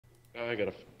Oh, I got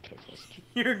a text message.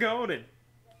 You're golden.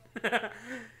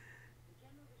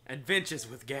 Adventures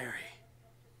with Gary.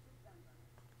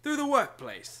 Through the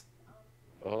workplace.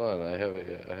 Hold on, I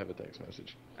have a text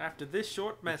message. After this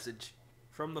short message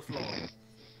from the floor.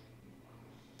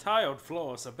 Tiled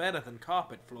floors are better than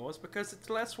carpet floors because it's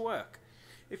less work.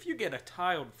 If you get a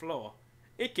tiled floor,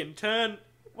 it can turn...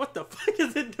 What the fuck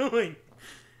is it doing?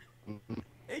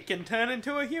 It can turn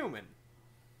into a human.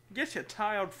 Get your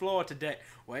tiled floor today.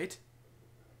 Wait.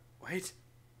 Wait.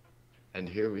 And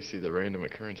here we see the random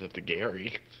occurrence of the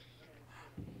Gary.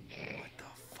 What the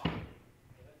fuck?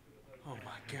 Oh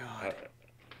my I, god.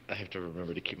 I have to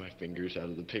remember to keep my fingers out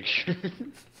of the picture.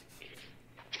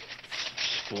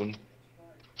 Spoon.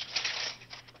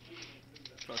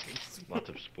 Fucking Lots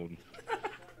of spoon.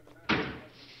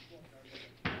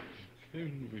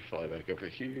 And we fly back over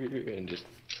here and just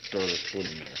throw the spoon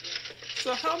in there.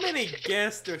 So how many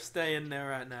guests are staying there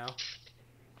right now?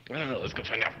 I don't know, let's go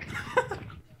find out.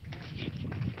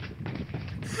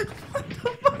 What the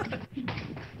fuck?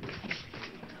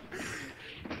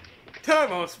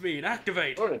 Turbo speed,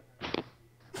 activate! Morning.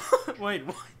 Wait,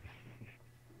 what?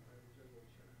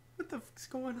 What the fuck's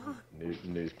going on?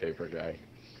 Newspaper guy.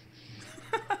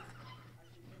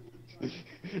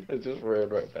 I just ran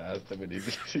right past him and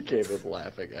he came up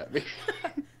laughing at me.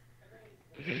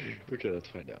 Okay, let's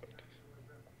find out.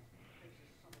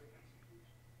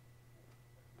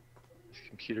 This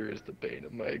computer is the bane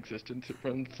of my existence. It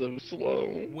runs so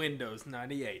slow. Windows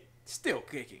 98. Still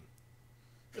kicking.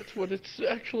 That's what it's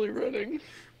actually running.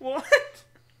 What?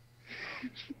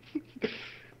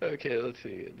 Okay, let's see.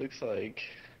 It looks like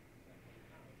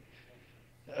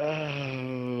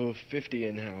 50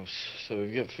 in-house. So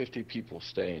we've got 50 people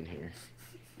staying here.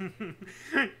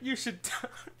 You should...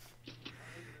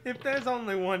 If there's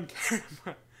only one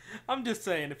camera... I'm just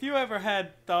saying, if you ever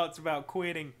had thoughts about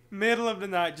quitting, middle of the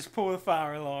night, just pull the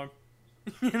fire alarm.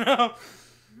 You know?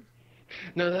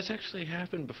 No, that's actually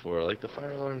happened before. Like, the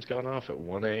fire alarm's gone off at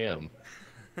 1 a.m.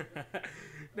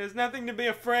 There's nothing to be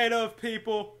afraid of,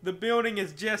 people. The building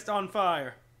is just on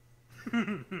fire.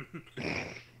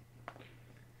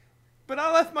 But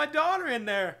I left my daughter in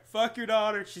there. Fuck your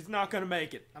daughter. She's not gonna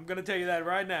make it. I'm gonna tell you that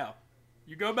right now.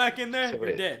 You go back in there, So you're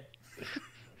wait. dead.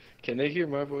 Can they hear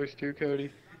my voice too,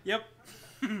 Cody? Yep.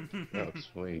 Oh,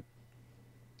 sweet.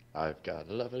 I've got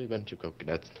a lovely bunch of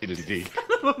coconuts. Dee-dee-dee.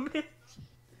 Oh my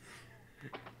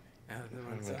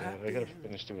God, I gotta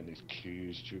finish doing these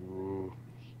keys, too.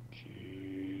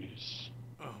 Keys.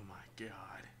 Oh my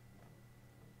god.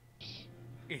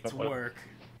 It's work.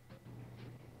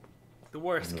 The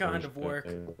worst kind of work.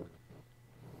 I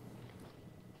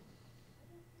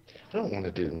don't want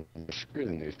to do screw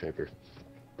the newspaper.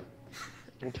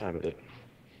 What time is it?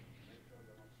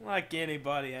 Like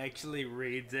anybody actually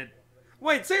reads it.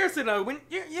 Wait, seriously though, when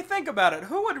you think about it,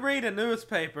 who would read a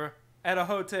newspaper at a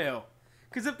hotel?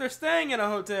 Because if they're staying in a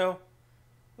hotel,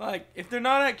 like, if they're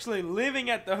not actually living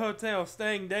at the hotel,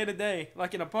 staying day to day,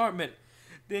 like an apartment,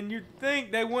 then you'd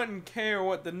think they wouldn't care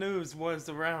what the news was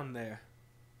around there.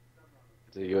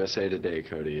 The USA Today,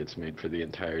 Cody. It's made for the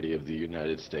entirety of the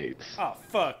United States. Oh,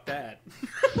 fuck that.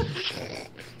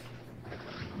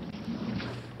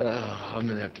 I'm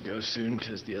gonna have to go soon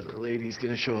because the other lady's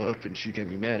gonna show up and she's gonna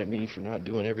be mad at me for not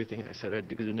doing everything I said I'd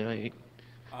do tonight.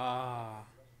 Ah.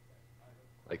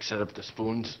 Like set up the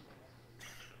spoons.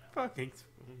 Fucking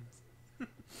spoons.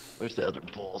 Where's the other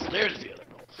bowls? There's the other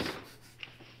bowls.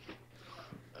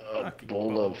 A Fucking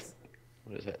bowl balls. of...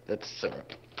 What is that? That's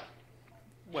syrup.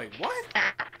 Wait, what?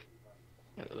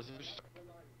 Yeah, those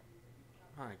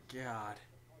are... My god.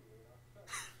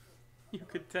 You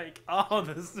could take all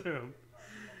the soup.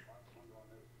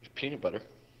 Peanut butter.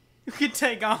 You could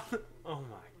take all the... Oh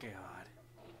my god.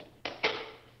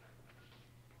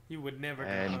 You would never go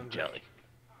And hungry. jelly.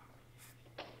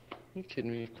 You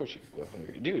kidding me? Of course you can go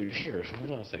hungry. Dude, here,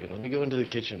 hold on a second. Let me go into the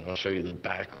kitchen. I'll show you the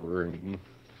back room.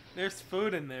 There's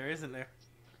food in there, isn't there?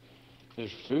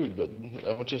 There's food, but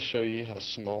I'll just show you how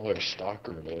small our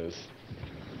stockroom is.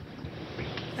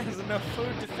 There's enough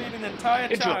food to feed an entire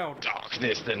Into child.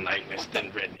 darkness, then lightness,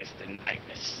 then redness, then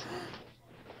nightness.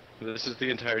 This is the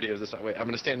entirety of this. Wait, I'm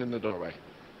gonna stand in the doorway.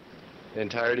 The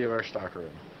entirety of our stockroom.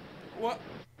 What?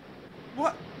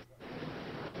 What?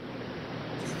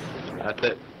 That's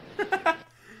it.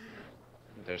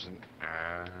 There's an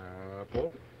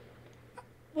apple.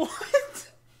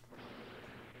 What?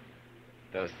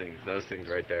 Those things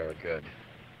right there are good.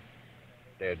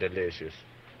 They're delicious.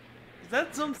 Is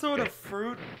that some sort of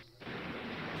fruit?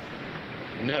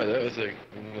 No, that was like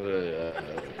one of the,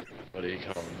 what do you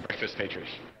call them? Breakfast pastries.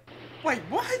 Wait,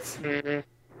 what? Mm-hmm.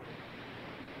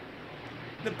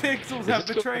 The pixels Is have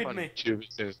this going betrayed up on me. YouTube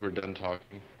as soon as we're done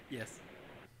talking? Yes.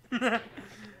 I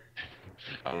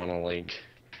want a link.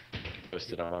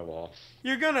 Post it on my wall.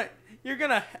 You're gonna,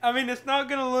 I mean, it's not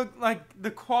gonna look like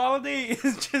the quality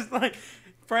is just like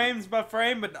frames by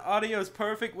frame, but the audio is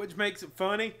perfect, which makes it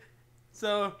funny.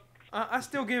 So, I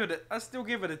still give it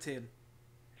a 10.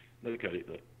 Look, Cody,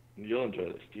 look. You'll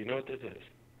enjoy this. Do you know what this is?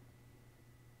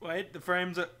 Wait, the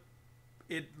frames are,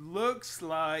 it looks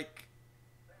like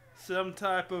some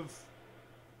type of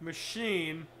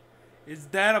machine. Is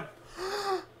that a...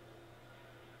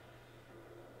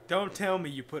 Don't tell me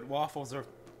you put waffles or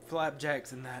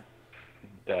flapjacks in that.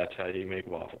 That's how you make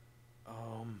waffle.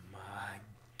 Oh my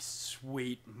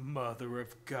sweet mother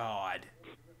of God.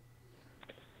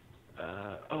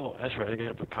 Oh, that's right. I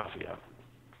gotta put coffee out.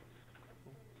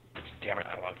 Damn it,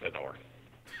 I locked the door.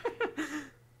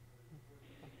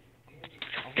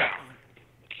 Yeah.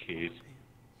 Keys.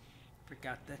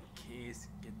 Forgot the keys.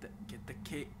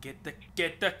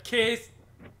 Get the keys.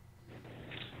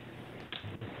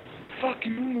 Fuck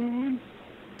you, Moon.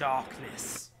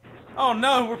 Darkness. Oh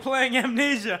no, we're playing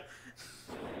Amnesia.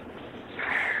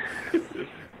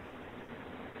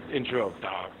 Intro of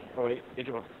dark. Oh wait,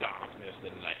 intro of darkness,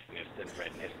 then lightness, then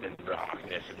redness, then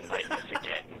darkness, and lightness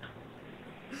again.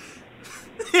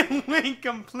 It went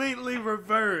completely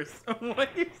reverse.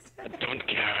 What you I said? don't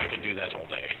care, I can do that all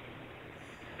day.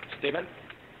 Steven?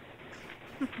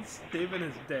 Steven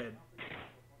is dead.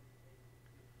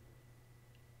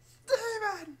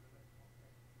 Steven!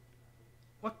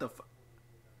 What the fuck?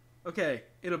 Okay,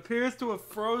 it appears to have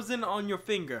frozen on your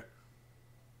finger.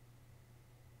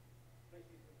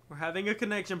 We're having a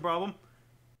connection problem.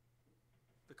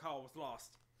 The call was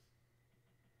lost.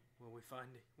 Will we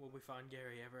find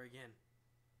Gary ever again?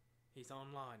 He's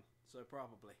online, so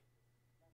probably.